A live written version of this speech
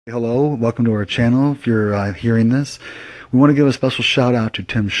Hello, welcome to our channel. If you're hearing this, we want to give a special shout out to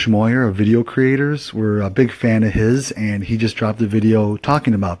Tim Schmoyer of Video Creators. We're a big fan of his, and he just dropped a video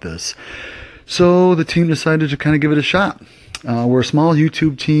talking about this. So the team decided to kind of give it a shot. We're a small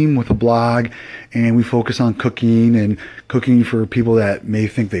YouTube team with a blog, and we focus on cooking for people that may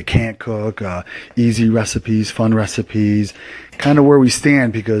think they can't cook, easy recipes, fun recipes. Kind of where we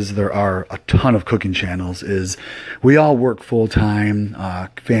stand, because there are a ton of cooking channels, is we all work full-time,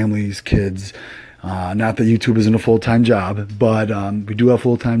 families, kids. Not that YouTube isn't a full-time job, but we do have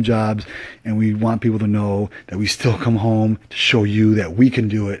full-time jobs, and we want people to know that we still come home to show you that we can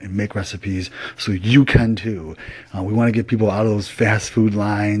do it and make recipes so you can too. We want to get people out of those fast food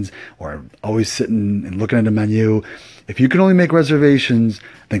lines or always sitting and looking at the menu. If you can only make reservations,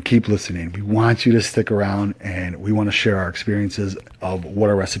 then keep listening. We want you to stick around, and we want to share our experiences of what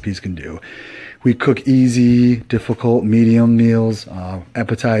our recipes can do. We cook easy, difficult, medium meals,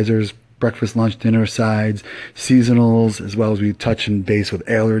 appetizers, breakfast, lunch, dinner, sides, seasonals, as well as we touch and base with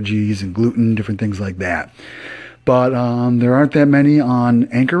allergies and gluten, different things like that. But there aren't that many on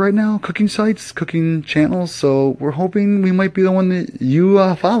Anchor right now, cooking sites, cooking channels, so we're hoping we might be the one that you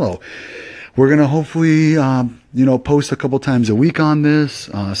follow. We're going to hopefully, post a couple times a week on this,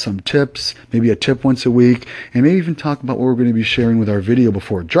 some tips, maybe a tip once a week, and maybe even talk about what we're going to be sharing with our video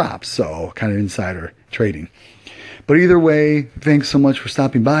before it drops, so kind of insider trading. But either way, thanks so much for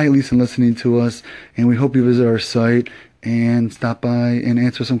stopping by, at least, and listening to us. And we hope you visit our site and stop by and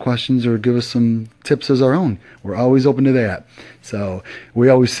answer some questions or give us some tips as our own. We're always open to that. So we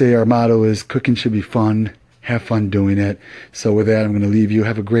always say our motto is cooking should be fun. Have fun doing it. So with that, I'm going to leave you.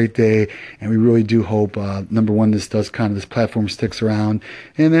 Have a great day. And we really do hope, number one, this platform sticks around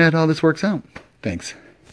and that all this works out. Thanks.